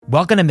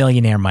Welcome to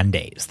Millionaire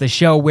Mondays, the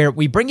show where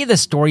we bring you the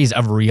stories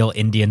of real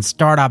Indian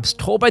startups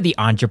told by the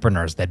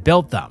entrepreneurs that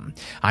built them.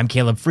 I'm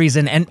Caleb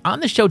Friesen, and on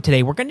the show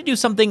today, we're going to do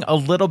something a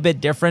little bit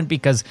different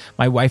because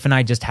my wife and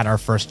I just had our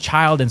first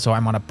child, and so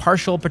I'm on a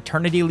partial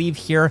paternity leave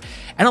here.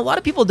 And a lot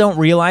of people don't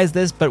realize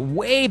this, but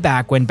way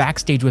back when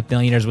Backstage with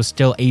Millionaires was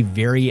still a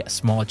very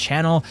small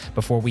channel,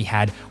 before we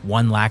had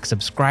 1 lakh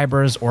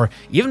subscribers, or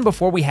even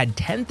before we had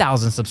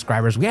 10,000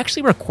 subscribers, we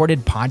actually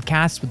recorded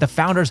podcasts with the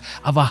founders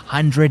of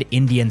 100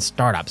 Indian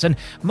startups. And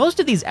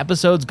most of these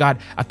episodes got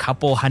a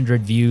couple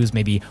hundred views,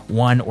 maybe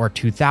 1 or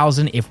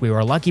 2,000 if we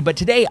were lucky. But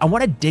today, I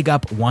want to dig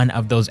up one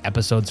of those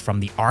episodes from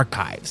the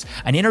archives,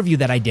 an interview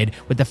that I did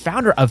with the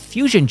founder of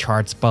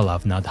FusionCharts,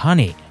 Pallav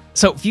Nadhani.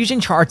 So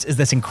FusionCharts is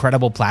this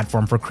incredible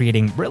platform for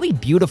creating really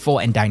beautiful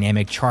and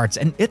dynamic charts,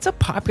 and it's a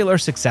popular,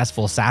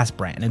 successful SaaS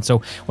brand. And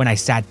so when I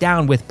sat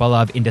down with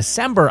Pallav in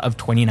December of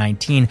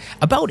 2019,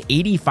 about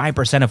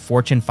 85% of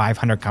Fortune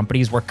 500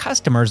 companies were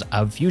customers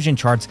of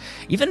FusionCharts.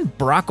 Even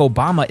Barack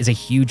Obama is a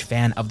huge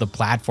fan of the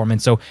platform.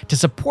 And so to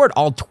support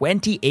all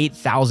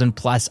 28,000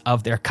 plus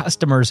of their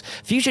customers,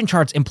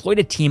 FusionCharts employed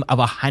a team of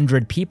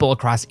 100 people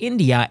across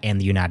India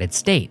and the United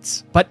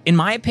States. But in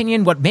my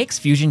opinion, what makes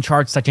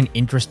FusionCharts such an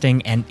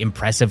interesting and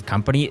impressive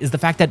company is the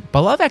fact that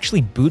Pallav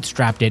actually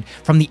bootstrapped it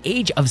from the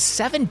age of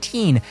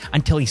 17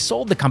 until he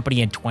sold the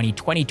company in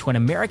 2020 to an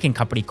American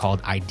company called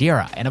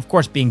Idera. And of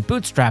course, being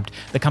bootstrapped,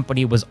 the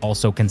company was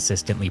also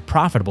consistently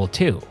profitable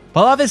too.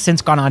 Pallav has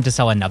since gone on to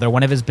sell another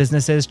one of his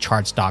businesses,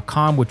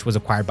 Charts.com, which was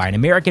acquired by an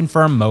American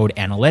firm, Mode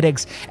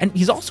Analytics. And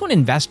he's also an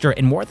investor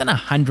in more than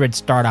 100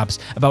 startups,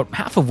 about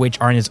half of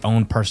which are in his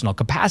own personal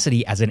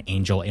capacity as an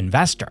angel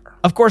investor.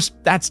 Of course,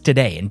 that's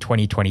today in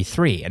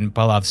 2023. And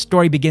Pallav's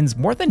story begins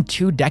more than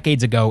 2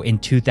 decades ago in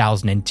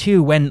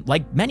 2002, when,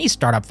 like many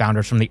startup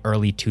founders from the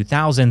early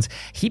 2000s,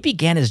 he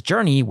began his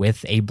journey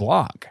with a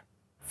blog.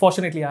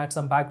 Fortunately, I had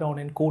some background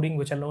in coding,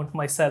 which I learned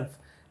myself.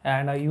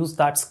 And I used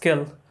that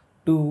skill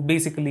to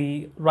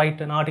basically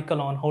write an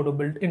article on how to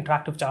build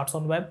interactive charts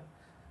on web.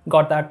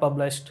 Got that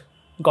published,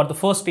 got the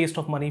first taste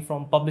of money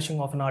from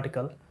publishing of an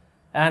article,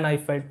 and I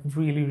felt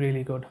really,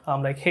 really good.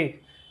 I'm like,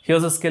 hey,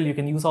 here's a skill you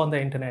can use on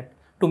the internet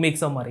to make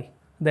some money.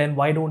 Then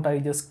why don't I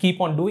just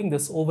keep on doing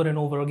this over and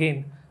over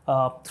again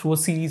through a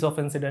series of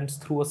incidents,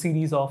 through a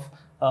series of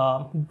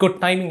good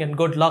timing and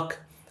good luck.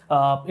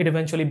 It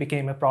eventually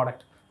became a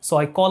product. So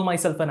I call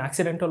myself an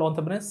accidental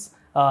entrepreneur.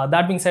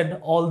 That being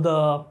said, all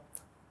the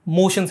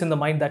motions in the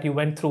mind that you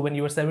went through when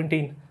you were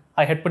 17,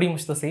 I had pretty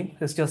much the same.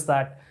 It's just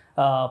that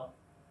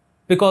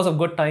because of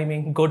good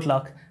timing, good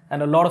luck,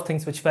 and a lot of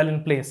things which fell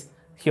in place,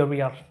 here we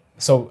are.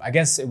 So I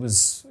guess it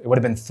would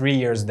have been 3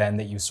 years then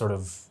that you sort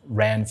of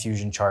ran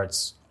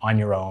FusionCharts on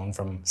your own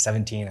from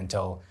 17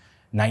 until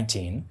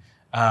 19.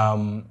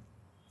 And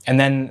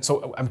then,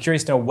 so I'm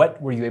curious to know,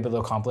 what were you able to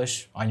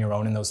accomplish on your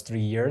own in those 3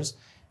 years?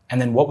 And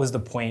then what was the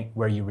point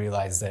where you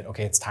realized that,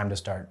 okay, it's time to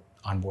start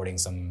onboarding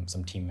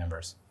some team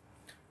members?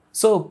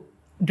 So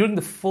during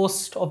the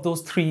first of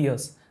those 3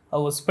 years, I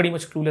was pretty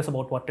much clueless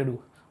about what to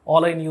do.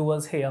 All I knew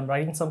was, hey, I'm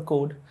writing some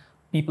code,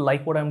 people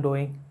like what I'm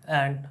doing,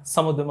 and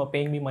some of them are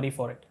paying me money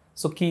for it.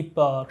 So keep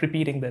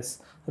repeating this,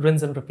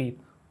 rinse and repeat.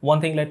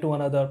 One thing led to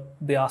another.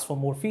 They asked for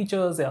more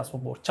features, they asked for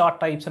more chart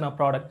types in our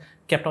product,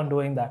 kept on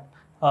doing that.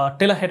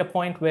 Till I hit a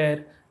point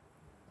where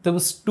there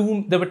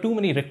were too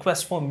many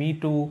requests for me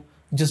to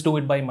just do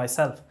it by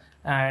myself.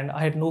 And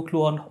I had no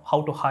clue on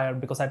how to hire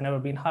because I'd never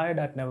been hired,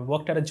 I'd never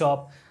worked at a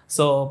job.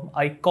 So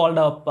I called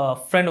up a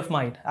friend of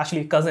mine,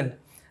 actually a cousin,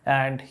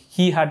 and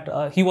he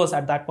was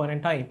at that point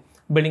in time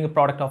building a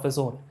product of his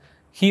own.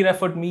 He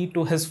referred me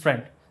to his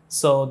friend.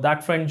 So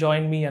that friend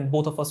joined me, and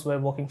both of us were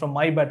working from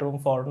my bedroom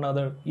for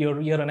another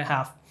year and a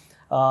half,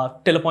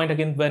 till a point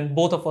again when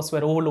both of us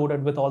were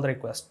overloaded with all the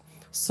requests.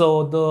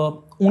 So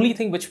the only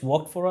thing which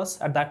worked for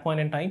us at that point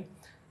in time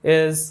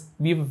is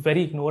we were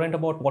very ignorant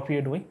about what we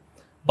were doing.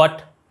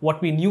 But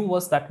what we knew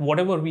was that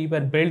whatever we were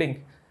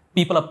building,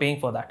 people are paying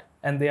for that.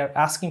 And they are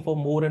asking for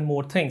more and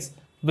more things,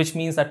 which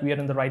means that we are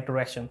in the right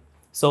direction.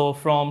 So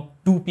from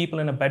 2 people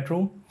in a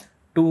bedroom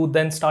to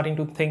then starting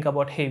to think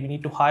about, hey, we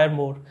need to hire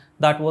more.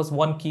 That was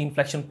one key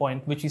inflection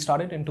point, which we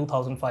started in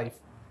 2005.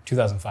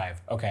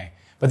 2005, okay.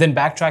 But then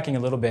backtracking a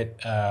little bit,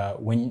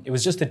 when it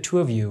was just the 2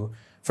 of you,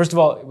 first of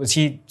all, was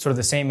he sort of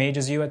the same age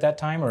as you at that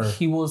time, or?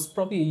 He was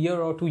probably a year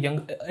or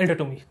 2 elder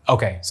to me.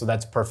 Okay, so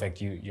that's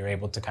perfect. You're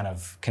able to kind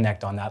of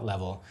connect on that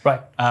level.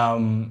 Right.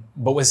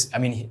 But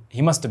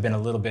he must have been a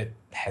little bit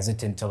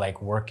hesitant to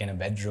like work in a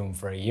bedroom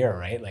for a year,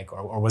 right? Like,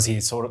 or was he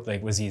sort of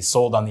like, was he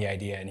sold on the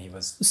idea and he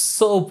was?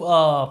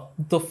 So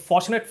the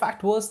fortunate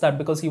fact was that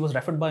because he was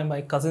referred by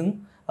my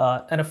cousin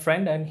and a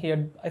friend, and he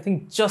had, I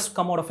think, just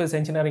come out of his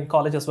engineering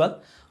college as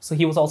well. So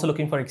he was also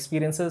looking for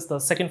experiences. The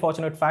second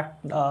fortunate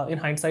fact in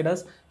hindsight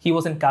is he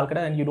was in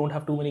Calcutta, and you don't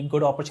have too many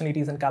good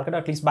opportunities in Calcutta,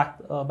 at least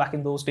back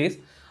in those days.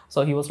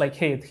 So he was like,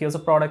 hey, here's a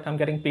product, I'm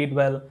getting paid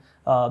well.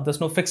 There's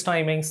no fixed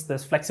timings.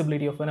 There's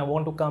flexibility of when I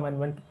want to come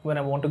and when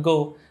I want to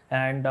go.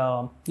 And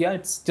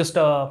it's just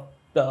a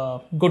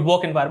good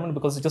work environment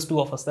because it's just two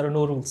of us. There are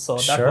no rules, so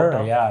that worked Sure,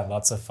 out. yeah,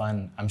 lots of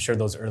fun. I'm sure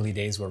those early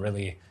days were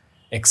really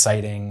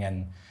exciting.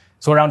 And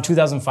so around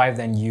 2005,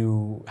 then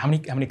how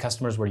many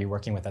customers were you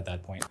working with at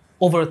that point?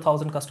 Over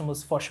 1,000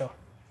 customers for sure.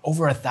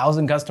 Over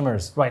 1,000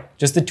 customers. Right.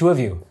 Just the two of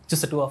you.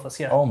 Just the two of us,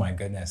 yeah. Oh my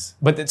goodness.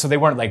 But so they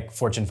weren't like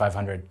Fortune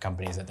 500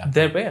 companies at that point.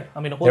 There were. I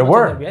mean, a whole There bunch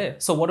were? of them, yeah.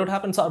 So what would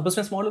happen? So our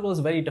business model was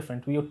very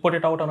different. We would put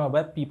it out on our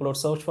web. People would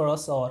search for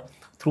us, or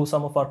through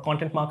some of our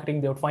content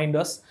marketing, they would find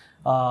us,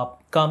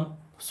 come,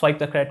 swipe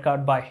the credit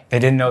card, buy. They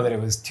didn't know that it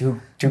was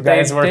two They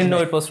guys working. didn't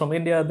know it was from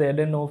India. They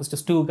didn't know it was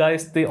just two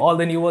guys. All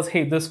they knew was,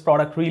 hey, this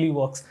product really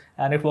works,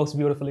 and it works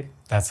beautifully.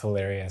 That's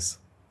hilarious.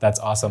 That's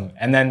awesome.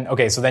 And then,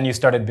 okay, so then you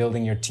started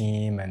building your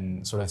team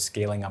and sort of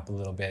scaling up a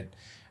little bit.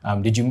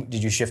 Did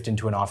you shift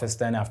into an office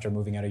then after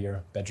moving out of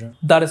your bedroom?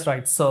 That is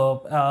right.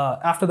 So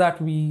after that,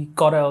 we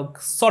got a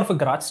sort of a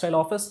garage style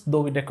office,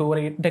 though we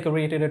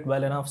decorated it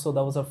well enough. So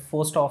that was our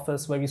first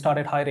office where we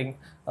started hiring.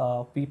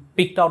 We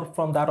peaked out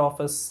from that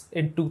office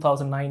in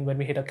 2009 when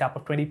we hit a cap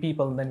of 20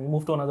 people. Then we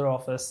moved to another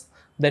office.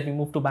 Then we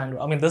moved to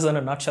Bangalore. I mean, this is in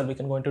a nutshell. We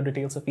can go into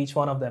details of each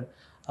one of them.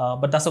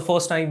 But that's the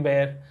first time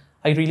where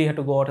I really had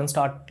to go out and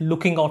start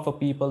looking out for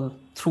people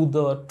through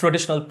the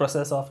traditional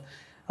process of,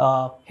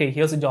 hey,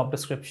 here's a job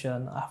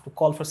description. I have to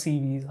call for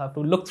CVs. I have to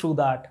look through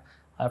that.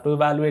 I have to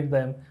evaluate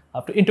them. I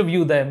have to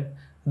interview them.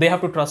 They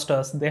have to trust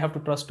us. They have to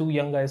trust two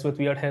young guys with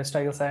weird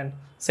hairstyles and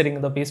sitting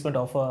in the basement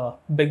of a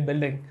big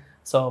building.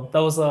 So that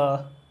was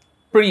a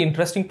pretty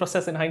interesting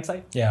process in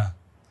hindsight. Yeah.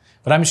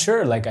 But I'm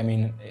sure,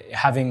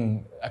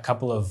 having a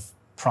couple of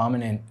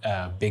prominent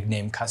big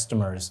name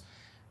customers,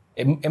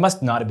 it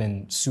must not have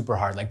been super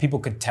hard. Like, people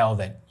could tell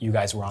that you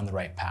guys were on the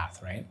right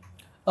path, right?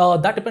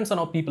 That depends on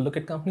how people look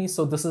at companies.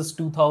 So this is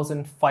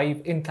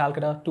 2005 in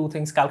Calcutta. Two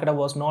things. Calcutta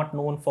was not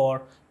known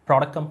for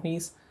product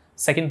companies.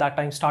 Second, that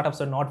time startups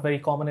are not very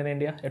common in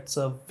India. It's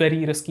a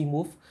very risky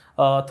move.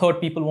 Third,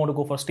 people want to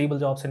go for stable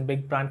jobs in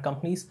big brand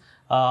companies.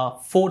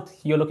 Fourth,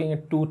 you're looking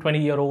at two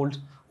 20-year-olds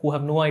who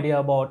have no idea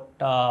about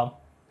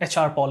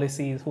HR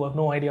policies, who have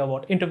no idea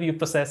about interview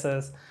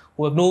processes,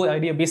 who have no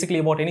idea basically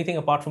about anything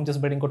apart from just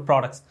building good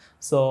products.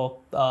 So,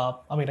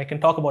 I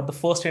can talk about the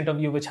first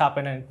interview which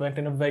happened, and it went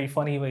in a very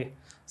funny way.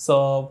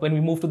 So when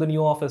we moved to the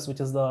new office, which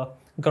is the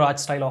garage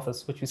style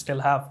office, which we still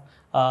have,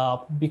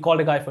 we called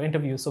a guy for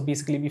interview. So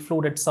basically we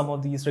floated some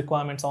of these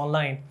requirements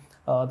online.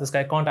 This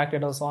guy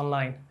contacted us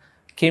online,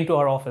 came to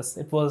our office.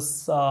 It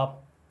was,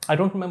 I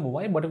don't remember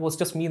why, but it was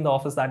just me in the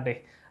office that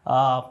day.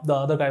 The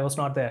other guy was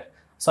not there.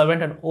 So I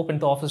went and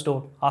opened the office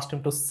door, asked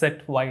him to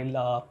sit while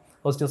I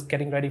was just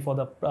getting ready for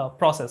the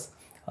process.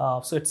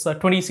 So it's a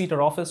 20-seater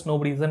office.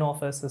 Nobody's in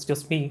office. It's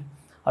just me.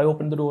 I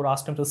opened the door,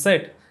 asked him to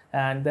sit.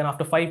 And then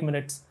after 5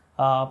 minutes,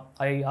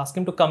 I asked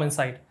him to come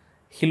inside.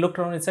 He looked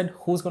around and said,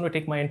 "Who's going to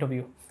take my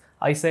interview?"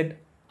 I said,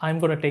 "I'm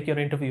going to take your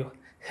interview."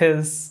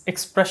 His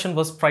expression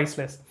was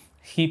priceless.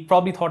 He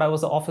probably thought I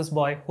was the office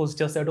boy who's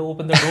just there to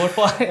open the door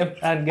for him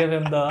and give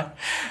him the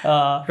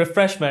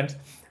refreshment.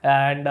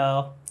 And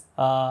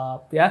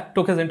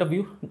took his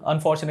interview.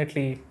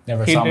 Unfortunately, he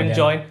didn't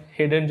join.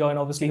 He didn't join.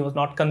 Obviously, he was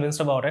not convinced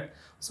about it.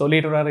 So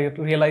later I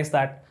realized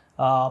that,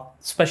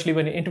 especially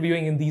when you're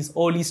interviewing in these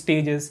early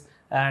stages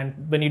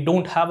and when you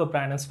don't have a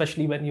brand, and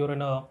especially when you're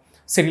in a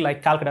city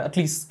like Calcutta, at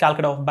least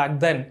Calcutta of back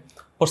then,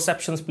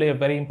 perceptions play a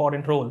very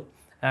important role.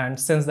 And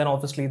since then,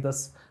 obviously,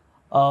 this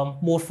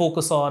more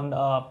focus on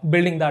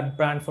building that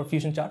brand for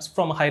FusionCharts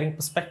from a hiring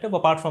perspective,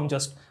 apart from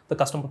just the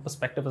customer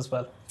perspective as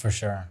well. For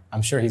sure.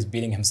 I'm sure he's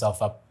beating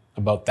himself up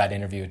about that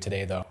interview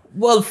today, though.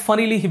 Well,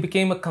 funnily, he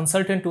became a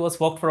consultant to us,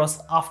 worked for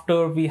us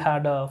after we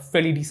had a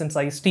fairly decent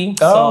sized team.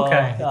 Oh,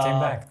 okay. He came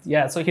back.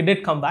 Yeah, so he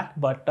did come back,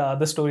 but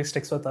the story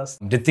sticks with us.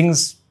 Did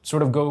things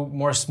sort of go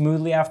more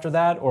smoothly after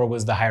that, or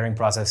was the hiring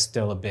process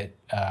still a bit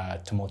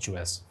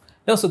tumultuous?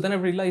 No, so then I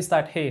realized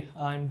that, hey,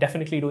 I'm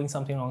definitely doing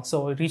something wrong.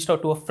 So I reached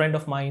out to a friend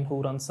of mine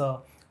who runs a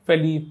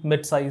fairly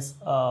mid-sized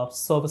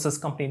services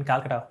company in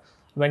Calcutta.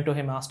 Went to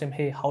him, asked him,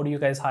 hey, how do you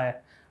guys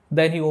hire?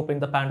 Then he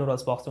opened the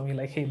Pandora's box to me,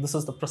 like, hey, this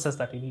is the process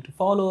that you need to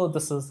follow.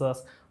 These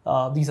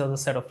are the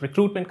set of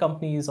recruitment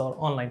companies or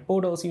online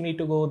portals you need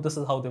to go. This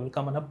is how they will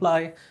come and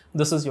apply.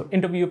 This is your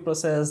interview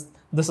process.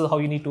 This is how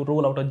you need to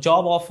roll out a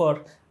job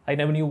offer. I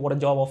never knew what a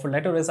job offer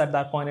letter is at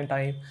that point in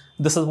time.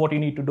 This is what you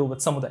need to do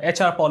with some of the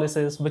HR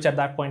policies, which at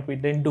that point we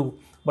didn't do.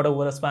 But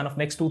over a span of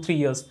next 2-3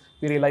 years,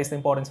 we realized the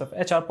importance of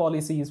HR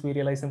policies. We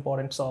realized the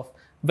importance of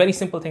very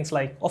simple things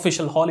like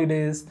official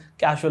holidays,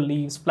 casual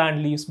leaves,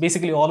 planned leaves.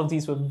 Basically, all of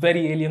these were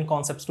very alien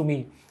concepts to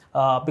me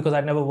because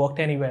I'd never worked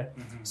anywhere.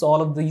 Mm-hmm. So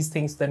all of these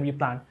things then we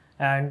planned.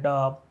 And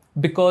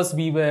because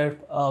we were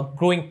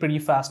growing pretty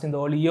fast in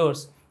the early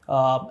years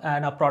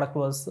and our product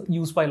was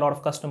used by a lot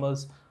of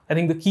customers, I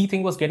think the key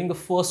thing was getting the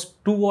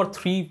first 2 or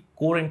 3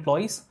 core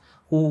employees,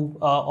 who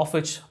of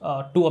which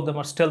 2 of them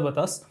are still with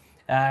us,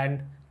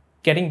 and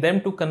getting them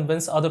to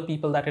convince other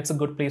people that it's a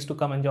good place to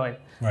come and join.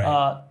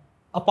 Right.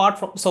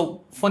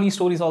 So funny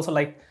stories also,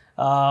 like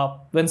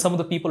when some of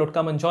the people would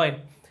come and join,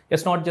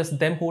 it's not just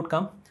them who would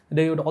come.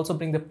 They would also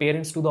bring their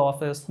parents to the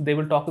office. They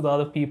will talk to the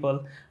other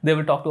people. They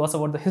will talk to us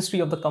about the history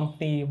of the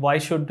company. Why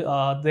should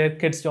their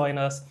kids join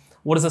us?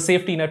 What is the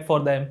safety net for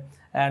them?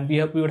 And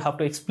we would have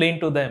to explain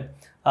to them.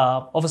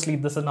 Obviously,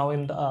 this is now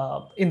in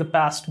the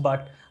past,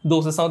 but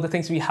those are some of the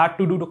things we had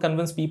to do to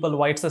convince people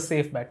why it's a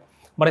safe bet.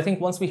 But I think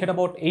once we hit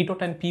about 8 or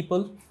 10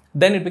 people,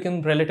 then it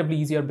became relatively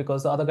easier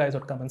because the other guys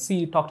would come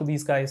and talk to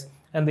these guys,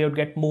 and they would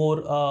get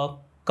more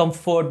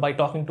comfort by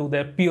talking to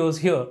their peers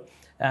here.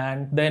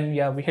 And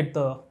then, we hit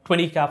the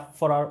 20 cap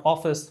for our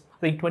office, I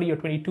think 20 or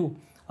 22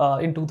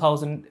 in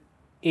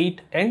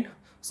 2008 end.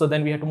 So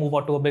then we had to move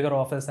out to a bigger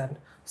office, and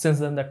since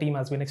then the team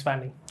has been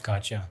expanding.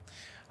 Gotcha.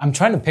 I'm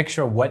trying to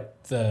picture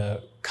what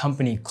the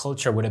company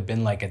culture would have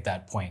been like at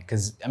that point.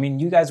 Because, I mean,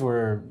 you guys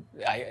were,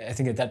 I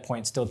think at that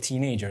point, still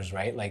teenagers,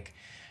 right? Like,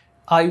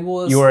 you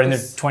were in the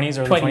 20s,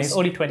 early 20s?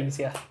 Early 20s,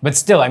 yeah. But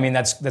still, I mean,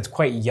 that's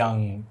quite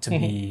young to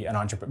be an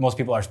entrepreneur. Most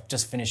people are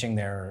just finishing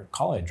their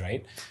college,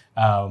 right?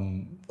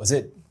 Was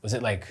it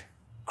like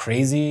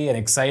crazy and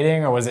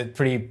exciting, or was it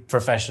pretty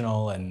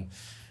professional, and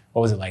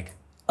what was it like?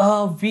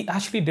 We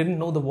actually didn't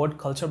know the word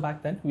culture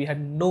back then. We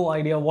had no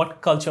idea what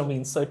culture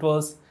means. So it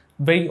was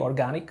very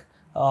organic,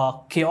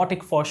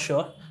 chaotic for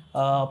sure.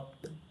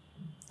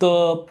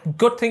 The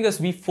good thing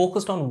is we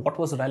focused on what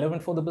was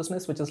relevant for the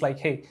business, which is like,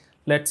 hey,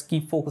 let's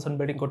keep focus on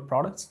building good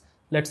products.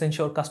 Let's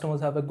ensure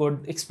customers have a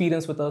good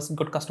experience with us,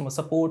 good customer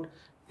support.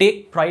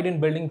 Take pride in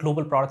building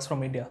global products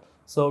from India.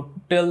 So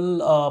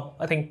till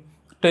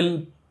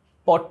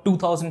about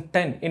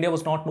 2010, India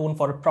was not known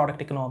for a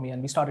product economy,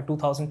 and we started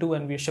 2002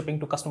 and we were shipping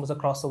to customers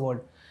across the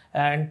world.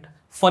 And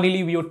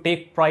funnily, we would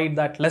take pride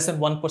that less than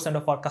 1%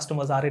 of our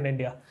customers are in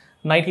India.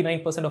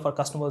 99% of our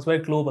customers were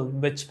global,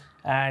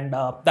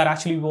 that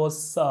actually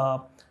was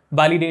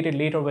validated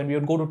later when we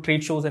would go to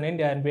trade shows in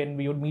India, and when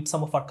we would meet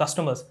some of our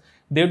customers,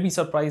 they would be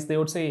surprised. They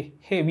would say,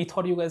 hey, we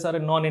thought you guys are a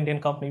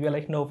non-Indian company. We're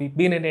like, no, we've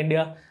been in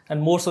India,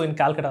 and more so in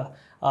Calcutta,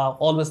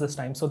 always this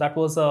time. So that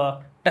was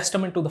a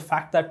testament to the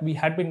fact that we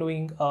had been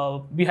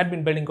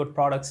building good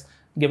products,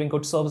 giving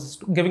good services,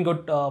 giving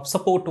good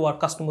support to our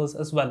customers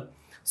as well.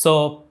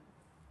 So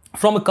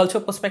from a culture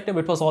perspective,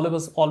 it was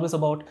always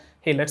about,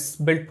 hey, let's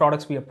build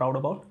products we are proud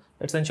about.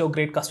 Let's ensure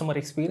great customer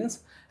experience,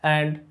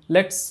 and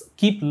let's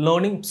keep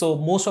learning. So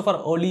most of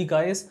our early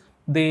guys,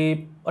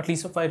 they, at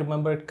least if I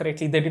remember it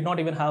correctly, they did not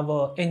even have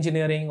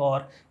engineering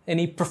or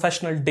any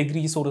professional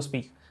degree, so to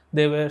speak.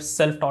 They were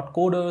self-taught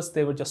coders.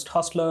 They were just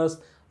hustlers,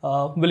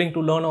 willing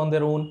to learn on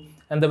their own.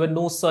 And there were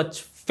no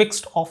such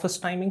fixed office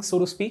timings, so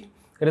to speak.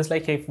 It is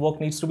like, hey, if work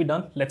needs to be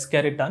done, let's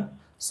get it done.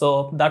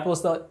 So that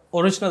was the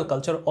original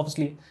culture.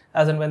 Obviously,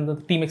 as and when the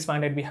team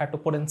expanded, we had to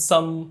put in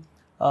some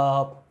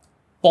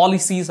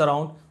policies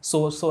around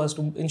so as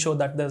to ensure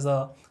that there's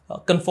a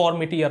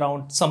conformity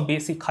around some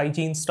basic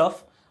hygiene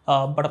stuff.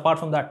 But apart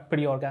from that,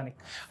 pretty organic.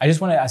 I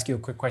just want to ask you a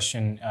quick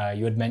question.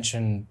 You had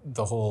mentioned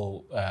the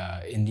whole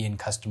Indian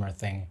customer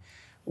thing.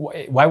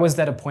 Why was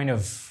that a point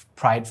of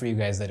pride for you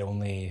guys that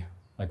only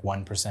like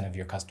 1% of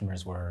your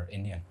customers were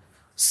Indian?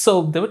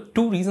 So there were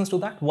two reasons to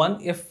that. One,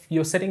 if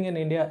you're sitting in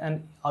India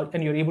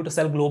and you're able to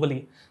sell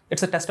globally,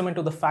 it's a testament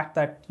to the fact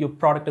that your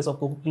product is of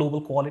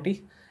global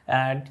quality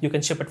and you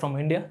can ship it from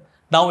India.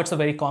 Now it's a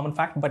very common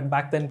fact, but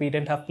back then we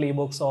didn't have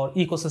playbooks or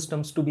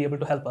ecosystems to be able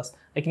to help us.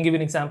 I can give you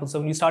an example. So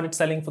when we started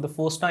selling for the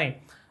first time,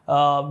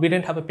 we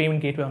didn't have a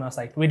payment gateway on our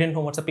site. We didn't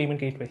know what's a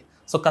payment gateway.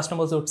 So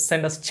customers would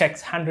send us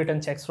checks,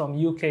 handwritten checks from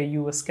UK,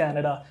 US,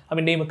 Canada,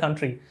 name a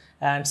country.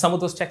 And some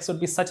of those checks would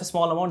be such a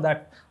small amount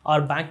that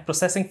our bank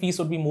processing fees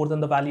would be more than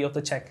the value of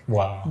the check.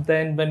 Wow.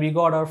 Then when we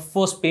got our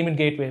first payment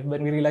gateway,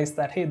 when we realized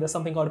that, hey, there's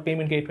something called a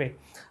payment gateway,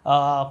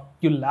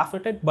 you laugh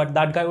at it, but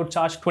that guy would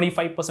charge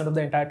 25% of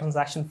the entire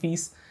transaction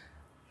fees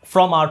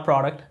from our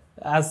product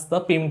as the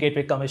payment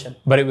gateway commission.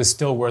 But it was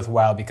still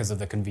worthwhile because of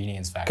the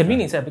convenience factor.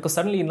 Convenience, yeah, because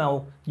suddenly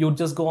now you'd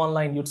just go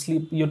online, you'd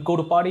sleep, you'd go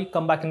to party,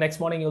 come back the next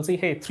morning, you'll see,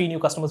 hey, 3 new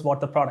customers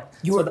bought the product.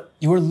 You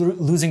were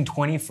losing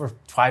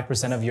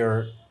 25% of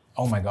your,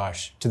 oh my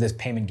gosh, to this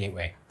payment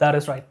gateway. That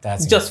is right.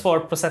 That's just for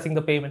processing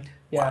the payment.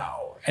 Yeah.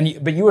 Wow.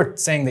 But you were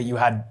saying that you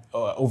had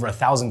over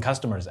 1,000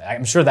 customers.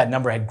 I'm sure that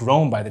number had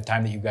grown by the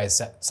time that you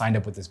guys signed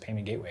up with this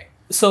payment gateway.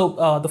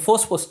 So the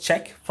first was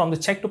check. From the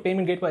check to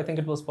payment gateway, I think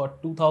it was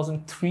about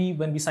 2003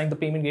 when we signed the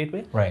payment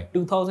gateway. Right.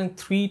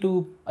 2003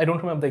 to, I don't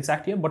remember the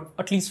exact year, but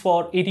at least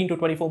for 18 to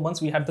 24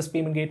 months, we had this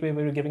payment gateway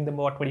where we were giving them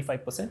about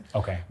 25%.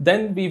 Okay.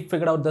 Then we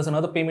figured out there's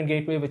another payment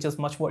gateway which is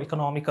much more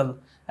economical.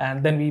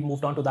 And then we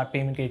moved on to that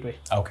payment gateway.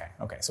 Okay.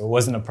 So it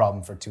wasn't a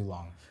problem for too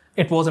long.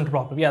 It wasn't a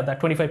problem. Yeah,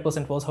 that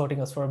 25% was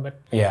hurting us for a bit.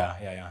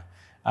 Yeah.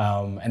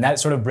 And that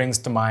sort of brings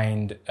to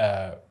mind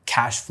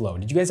cash flow.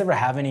 Did you guys ever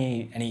have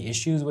any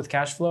issues with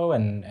cash flow,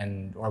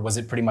 and or was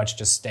it pretty much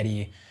just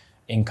steady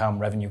income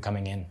revenue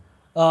coming in?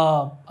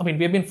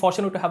 We've been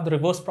fortunate to have the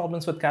reverse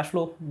problems with cash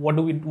flow. What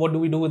do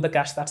we do with the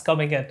cash that's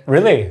coming in?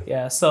 Really?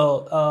 Yeah.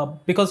 So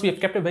because we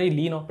have kept a very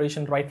lean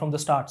operation right from the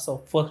start.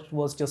 So first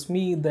was just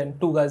me, then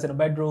 2 guys in a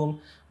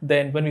bedroom.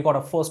 Then when we got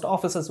our first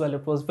office as well,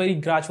 it was very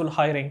gradual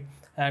hiring,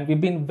 and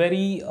we've been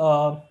very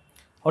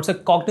would say,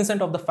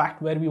 cognizant of the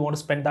fact where we want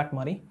to spend that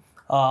money.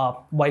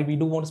 While we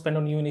do want to spend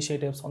on new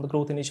initiatives, on the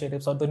growth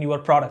initiatives, or the newer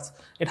products,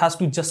 it has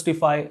to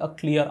justify a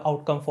clear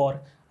outcome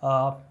for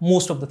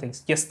most of the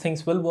things. Yes,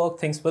 things will work,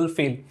 things will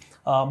fail,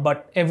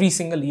 but every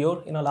single year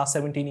in the last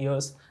 17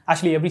 years,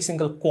 actually every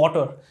single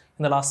quarter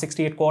in the last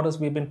 68 quarters,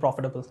 we've been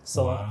profitable.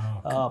 So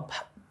Wow.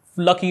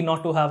 lucky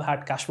not to have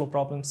had cash flow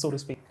problems, so to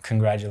speak.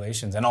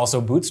 Congratulations. And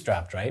also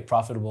bootstrapped, right?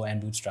 Profitable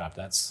and bootstrapped.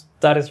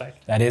 That is right.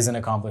 That is an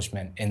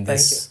accomplishment in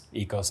this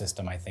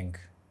ecosystem, I think.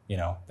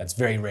 That's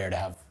very rare to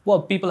have.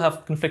 Well, people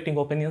have conflicting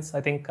opinions.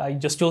 I think I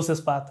just chose this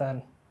path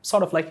and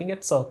sort of liking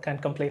it, so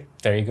can't complain.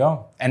 There you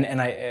go. And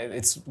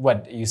it's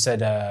what you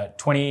said,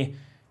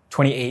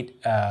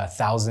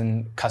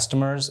 28,000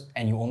 customers,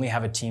 and you only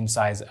have a team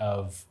size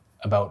of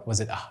about, was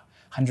it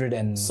 100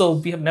 and... So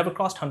we have never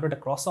crossed 100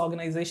 across the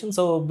organization.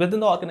 So within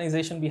the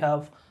organization, we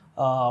have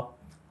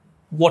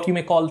what you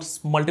may call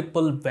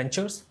multiple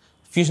ventures.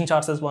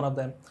 FusionCharts is one of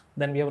them.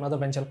 Then we have another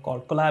venture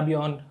called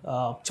Collabion.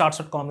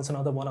 Charts.com is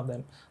another one of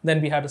them.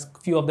 Then we had a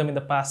few of them in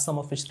the past, some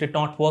of which did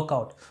not work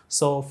out.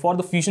 So for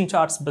the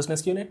FusionCharts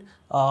business unit,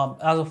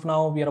 as of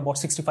now, we are about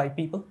 65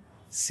 people.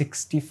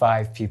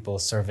 65 people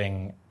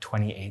serving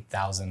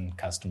 28,000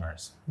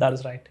 customers. That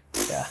is right.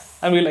 Yeah.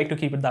 And we like to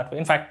keep it that way.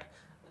 In fact,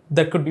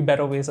 there could be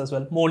better ways as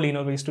well, more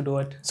leaner ways to do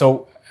it.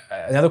 So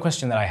another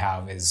question that I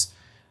have is,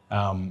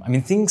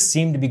 things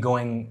seem to be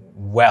going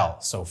well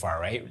so far,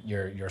 right?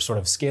 You're sort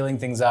of scaling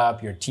things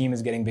up. Your team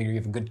is getting bigger. You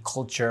have a good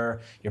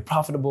culture. You're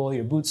profitable.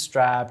 You're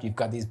bootstrapped. You've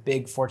got these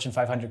big Fortune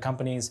 500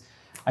 companies.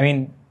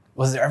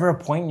 Was there ever a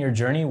point in your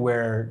journey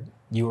where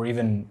you were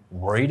even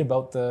worried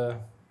about the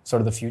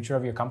future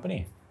of your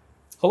company?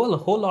 Oh, well, a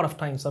whole lot of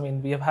times.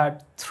 We have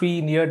had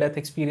 3 near-death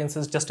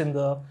experiences just in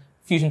the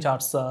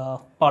FusionCharts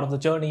part of the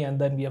journey, and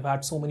then we have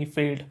had so many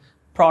failed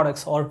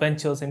products or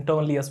ventures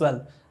internally as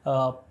well.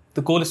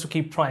 The goal is to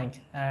keep trying.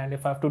 And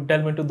if I have to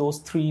delve into those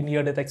 3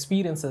 near-death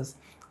experiences,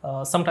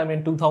 sometime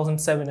in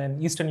 2007,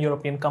 an Eastern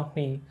European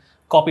company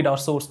copied our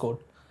source code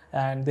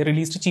and they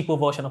released a cheaper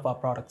version of our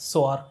product.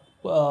 So our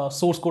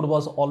source code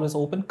was always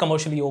open,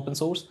 commercially open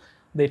source.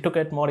 They took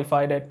it,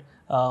 modified it,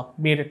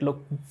 made it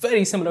look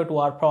very similar to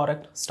our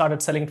product,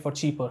 started selling it for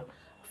cheaper.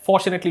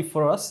 Fortunately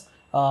for us,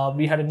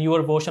 we had a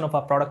newer version of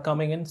our product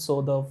coming in.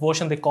 So the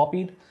version they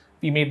copied,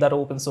 we made that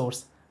open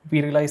source. We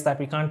realized that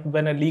we can't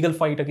win a legal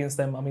fight against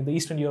them. The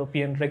Eastern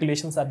European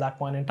regulations at that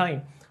point in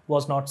time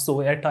was not so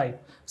airtight.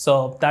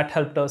 So that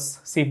helped us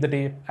save the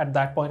day at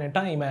that point in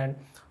time. And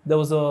there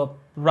was a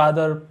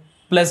rather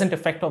pleasant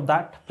effect of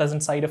that,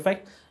 pleasant side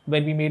effect,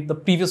 when we made the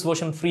previous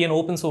version free and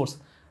open source.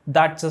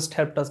 That just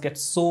helped us get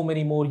so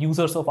many more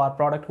users of our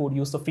product who would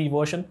use the free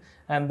version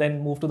and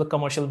then move to the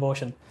commercial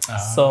version.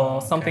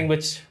 Something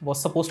which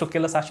was supposed to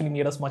kill us actually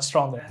made us much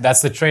stronger.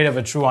 That's the trait of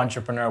a true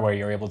entrepreneur, where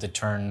you're able to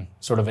turn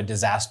sort of a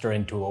disaster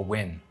into a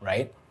win,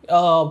 right?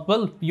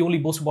 Well, you only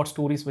boast about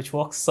stories which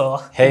work.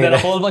 So there are a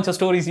whole bunch of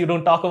stories you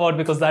don't talk about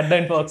because that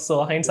didn't work.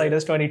 So hindsight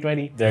is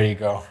 2020. There you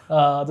go.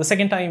 The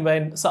second time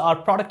our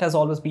product has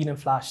always been in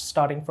Flash,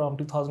 starting from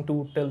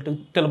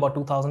 2002 till about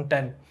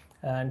 2010.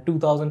 And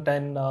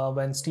 2010,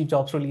 when Steve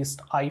Jobs released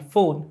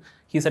iPhone,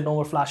 he said no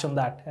more Flash on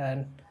that.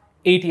 And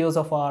 8 years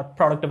of our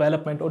product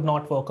development would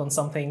not work on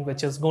something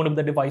which is going to be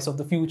the device of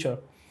the future.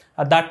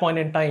 At that point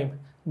in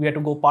time, we had to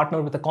go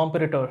partner with a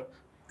competitor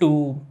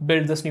to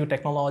build this new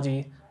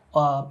technology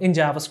in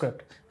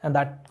JavaScript. And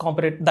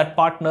that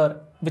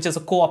partner, which is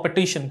a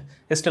co-opetition,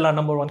 is still our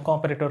number one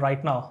competitor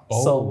right now.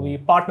 Oh. So we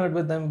partnered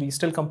with them. We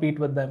still compete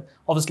with them.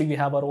 Obviously, we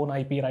have our own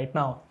IP right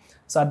now.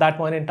 So at that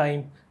point in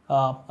time,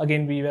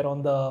 again, we were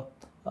on the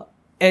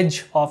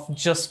edge of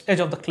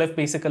the cliff,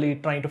 basically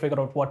trying to figure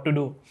out what to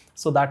do.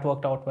 So that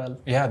worked out well.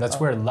 Yeah, that's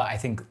where I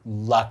think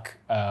luck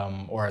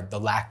or the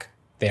lack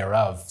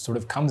thereof sort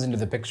of comes into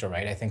the picture,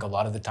 right? I think a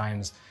lot of the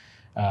times,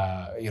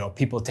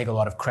 people take a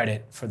lot of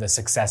credit for the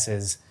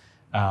successes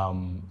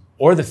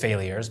or the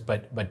failures,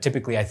 but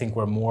typically I think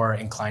we're more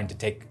inclined to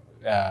take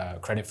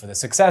credit for the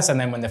success, and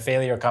then when the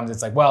failure comes,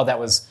 it's like, well, that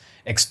was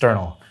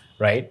external,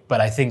 right?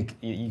 But I think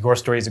your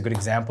story is a good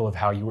example of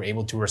how you were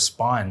able to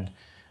respond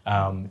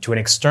to an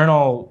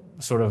external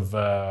sort of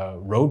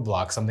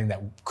roadblock, something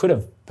that could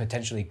have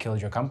potentially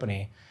killed your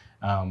company,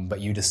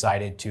 but you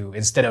decided to,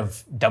 instead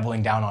of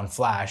doubling down on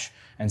Flash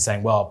and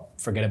saying, well,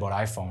 forget about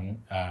iPhone,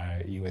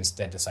 you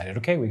instead decided,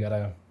 okay, we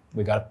gotta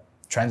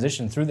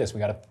transition through this. We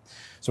gotta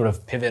sort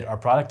of pivot our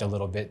product a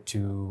little bit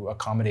to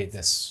accommodate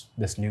this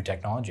new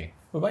technology.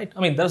 Right.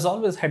 There's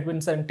always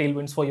headwinds and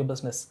tailwinds for your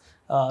business.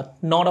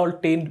 Not all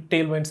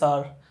tailwinds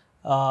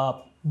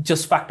are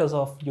just factors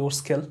of your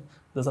skill.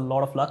 There's a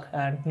lot of luck,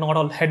 and not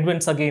all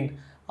headwinds, again,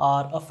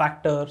 are a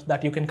factor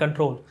that you can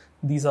control.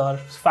 These are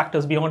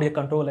factors beyond your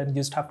control, and you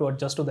just have to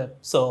adjust to them.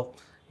 So,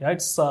 yeah,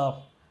 it's. I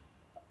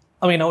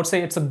would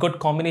say it's a good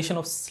combination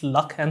of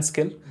luck and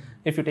skill.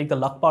 If you take the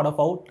luck part of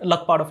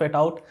it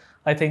out,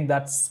 I think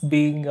that's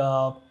being.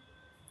 I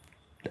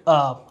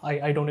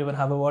don't even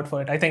have a word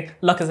for it. I think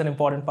luck is an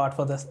important part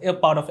for this, a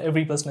part of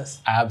every business.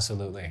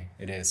 Absolutely,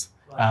 it is.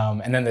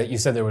 And then you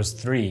said there was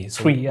three.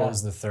 So Three, yeah. What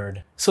was the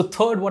third? So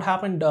third, what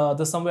happened,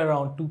 there's somewhere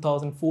around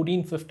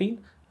 2014-15,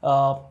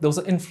 there was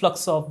an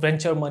influx of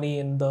venture money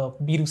in the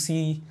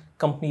B2C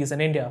companies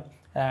in India.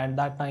 And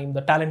that time,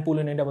 the talent pool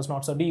in India was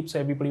not so deep, so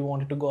everybody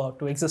wanted to go out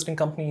to existing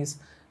companies,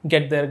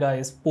 get their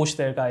guys, poach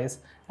their guys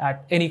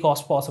at any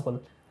cost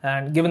possible.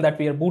 And given that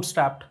we are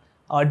bootstrapped,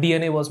 our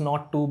DNA was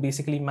not to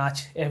basically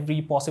match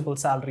every possible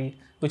salary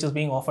which is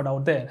being offered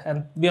out there.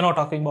 And we are not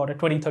talking about a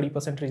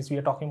 20-30% raise. We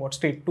are talking about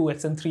straight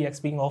 2x and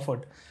 3x being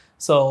offered.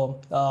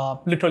 So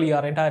literally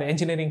our entire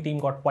engineering team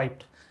got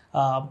wiped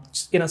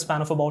in a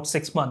span of about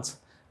 6 months.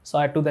 So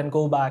I had to then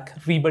go back,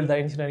 rebuild the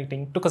engineering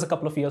team. It took us a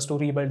couple of years to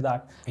rebuild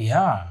that.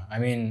 Yeah, I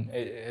mean,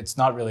 it's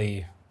not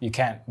really, you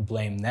can't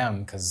blame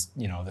them because,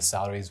 the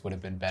salaries would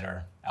have been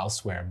better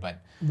elsewhere.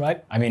 But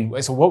right. I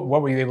mean, so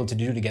what were you able to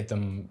do to get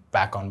them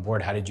back on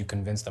board? How did you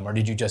convince them? Or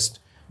did you just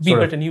We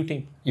built a new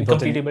team. We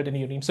completely built a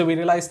new team. So we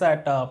realized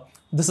that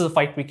this is a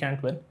fight we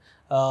can't win.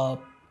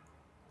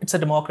 It's a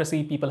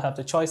democracy. People have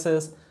the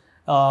choices.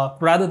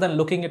 Rather than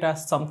looking at it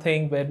as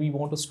something where we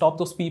want to stop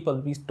those people,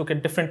 we took a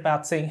different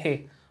path saying,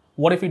 hey,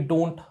 what if we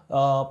don't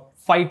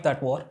fight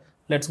that war?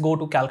 Let's go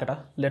to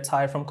Calcutta. Let's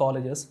hire from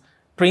colleges,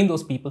 train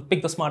those people,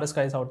 pick the smartest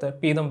guys out there,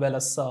 pay them well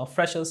as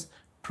freshers,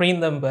 train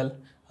them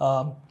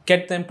well,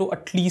 get them to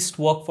at least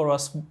work for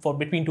us for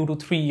between 2 to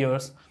 3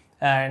 years.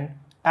 And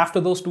after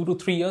those 2 to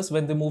 3 years,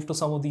 when they move to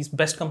some of these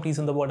best companies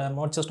in the world, I'm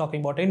not just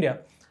talking about India,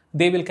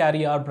 they will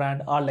carry our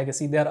brand, our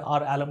legacy. They're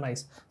our alumni.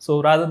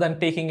 So rather than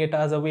taking it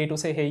as a way to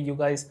say, hey, you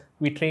guys,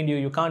 we trained you,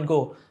 you can't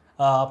go.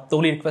 The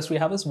only request we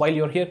have is while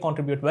you're here,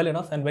 contribute well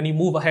enough. And when you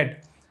move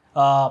ahead,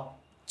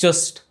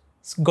 just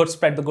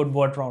spread the good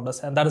word around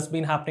us. And that has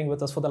been happening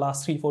with us for the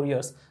last 3-4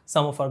 years.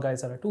 Some of our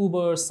guys are at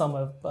Uber, some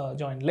have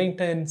joined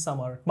LinkedIn, some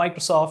are at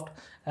Microsoft.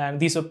 And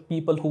these are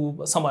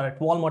people some are at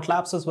Walmart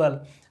Labs as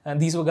well. And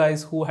these were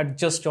guys who had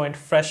just joined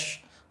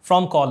fresh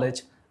from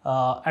college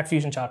at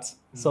FusionCharts.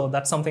 So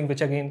that's something which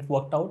again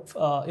worked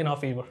out in our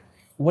favor.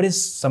 What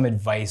is some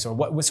advice or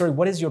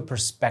what is your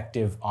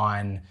perspective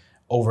on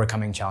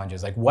overcoming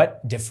challenges? Like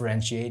what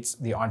differentiates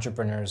the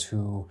entrepreneurs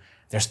who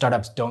their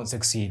startups don't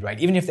succeed, right?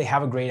 Even if they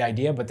have a great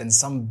idea, but then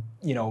some,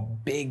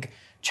 big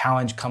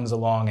challenge comes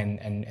along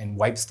and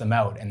wipes them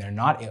out and they're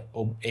not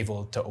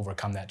able to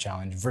overcome that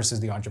challenge versus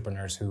the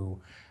entrepreneurs who,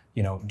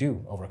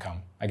 do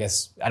overcome. I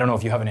guess, I don't know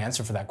if you have an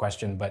answer for that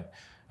question, but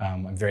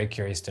I'm very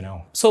curious to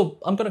know. So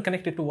I'm going to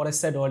connect it to what I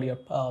said earlier.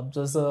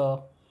 There's a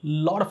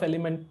lot of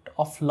element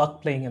of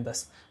luck playing in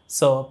this.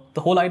 So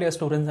the whole idea is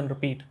to rinse and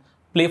repeat.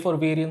 Play for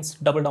variance,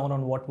 double down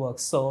on what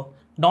works. So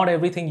not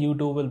everything you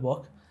do will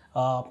work.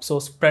 So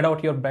spread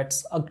out your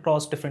bets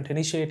across different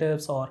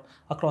initiatives or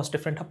across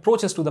different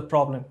approaches to the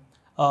problem.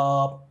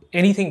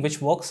 Anything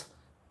which works,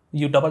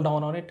 you double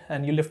down on it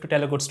and you live to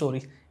tell a good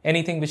story.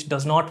 Anything which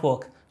does not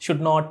work should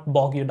not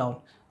bog you down.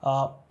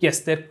 Yes,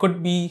 there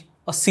could be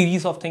a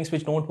series of things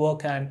which don't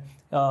work and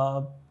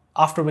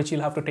after which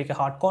you'll have to take a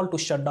hard call to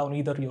shut down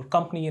either your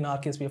company, in our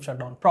case we have shut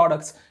down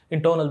products,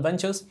 internal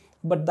ventures,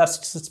 but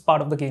that's just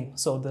part of the game.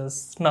 So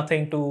there's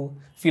nothing to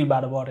feel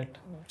bad about it.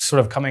 Sort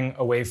of coming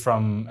away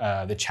from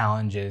the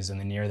challenges and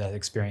the near-death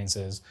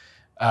experiences,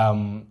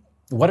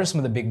 what are some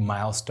of the big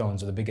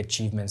milestones or the big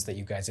achievements that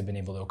you guys have been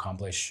able to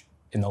accomplish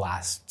in the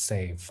last,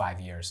 say, 5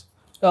 years?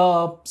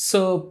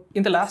 So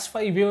in the last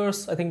 5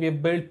 years, I think we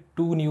have built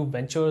 2 new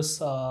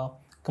ventures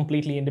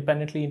completely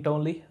independently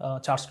internally.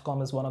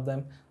 Charts.com is one of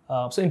them.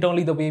 So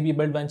internally, the way we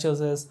build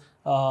ventures is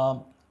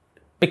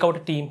pick out a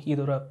team,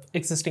 either an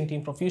existing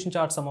team from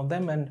FusionCharts, some of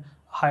them, and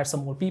hire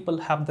some more people,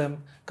 have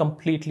them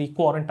completely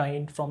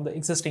quarantined from the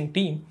existing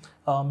team,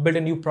 build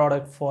a new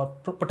product for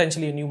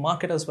potentially a new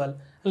market as well,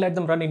 and let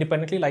them run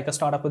independently like a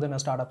startup within a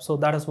startup. So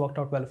that has worked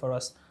out well for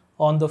us.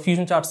 On the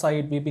FusionCharts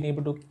side, we've been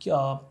able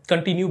to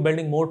continue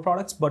building more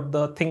products, but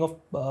the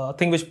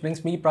thing which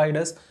brings me pride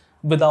is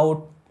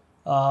without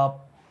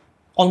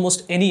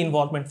almost any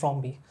involvement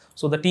from me.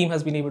 So the team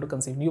has been able to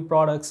conceive new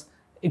products,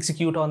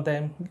 execute on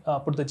them,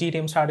 put the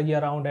GTM strategy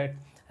around it,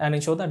 and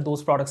ensure that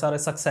those products are a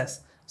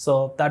success.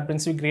 So that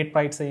brings me great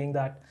pride saying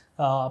that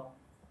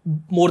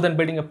more than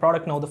building a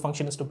product, now the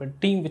function is to build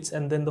a team,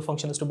 and then the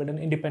function is to build an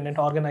independent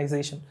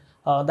organization.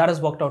 That has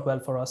worked out well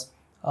for us.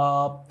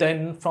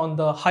 Then from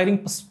the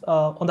hiring,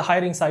 on the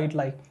hiring side,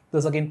 like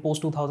this again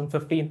post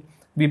 2015,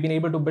 we've been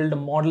able to build a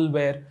model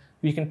where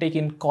we can take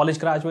in college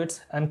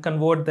graduates and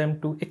convert them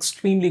to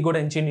extremely good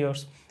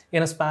engineers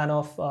in a span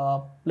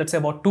of, let's say,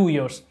 about 2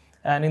 years.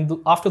 And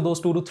after those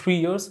 2 to 3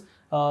 years,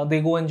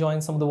 they go and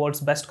join some of the world's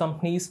best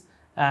companies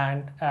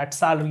and at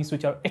salaries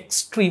which are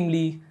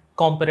extremely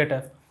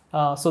competitive.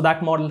 So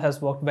that model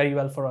has worked very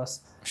well for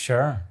us.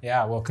 Sure.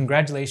 Yeah. Well,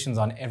 congratulations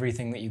on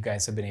everything that you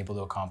guys have been able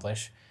to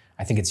accomplish.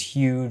 I think it's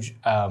huge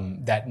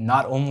that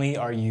not only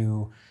are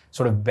you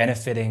sort of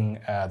benefiting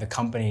the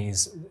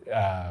companies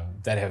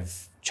that have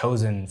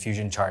chosen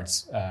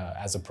FusionCharts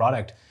as a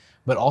product,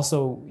 but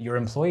also your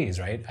employees,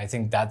 right? I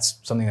think that's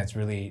something that's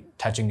really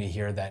touching to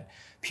hear, that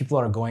people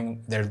are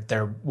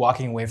they're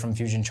walking away from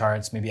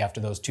FusionCharts maybe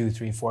after those 2,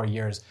 3, 4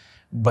 years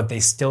but they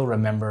still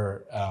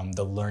remember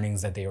the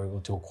learnings that they were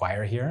able to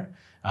acquire here.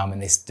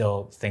 And they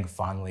still think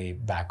fondly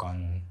back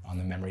on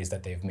the memories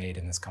that they've made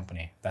in this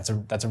company. That's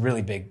a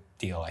really big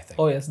deal, I think.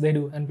 Oh yes, they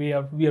do, and we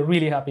are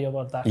really happy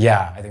about that.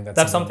 Yeah, I think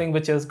that's something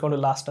which is going to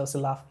last us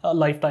a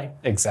lifetime.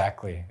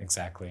 Exactly.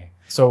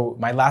 So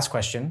my last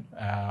question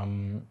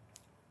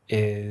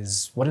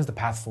is, what is the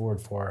path forward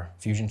for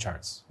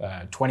FusionCharts?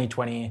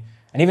 2020,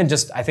 and even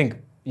just, I think,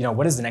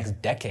 what does the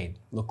next decade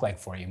look like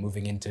for you,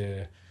 moving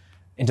into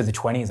the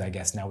 20s, I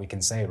guess now we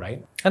can say,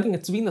 right? I think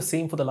it's been the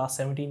same for the last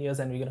 17 years,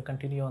 and we're going to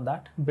continue on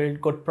that. Build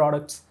good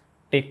products,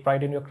 take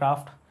pride in your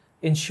craft,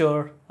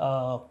 ensure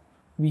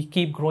we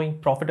keep growing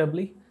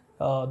profitably.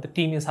 The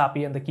team is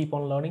happy and they keep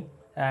on learning,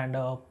 and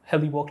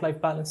healthy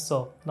work-life balance.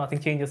 So nothing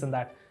changes in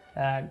that.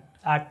 And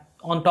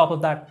on top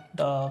of that,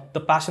 the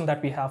passion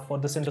that we have for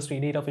this industry,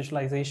 data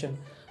visualization,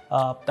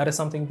 that is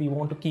something we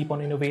want to keep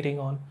on innovating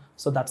on.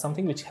 So that's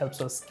something which helps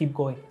us keep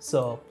going.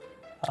 So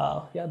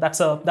that's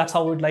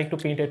how we'd like to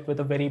paint it with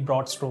a very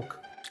broad stroke.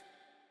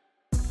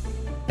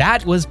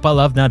 That was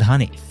Pallav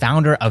Nadhani,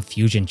 founder of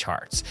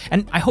FusionCharts.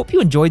 And I hope you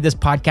enjoyed this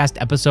podcast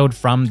episode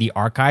from the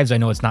archives. I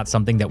know it's not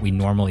something that we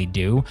normally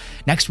do.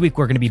 Next week,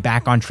 we're going to be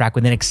back on track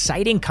with an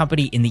exciting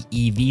company in the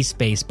EV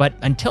space. But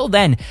until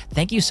then,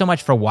 thank you so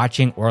much for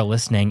watching or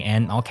listening,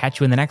 and I'll catch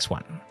you in the next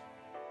one.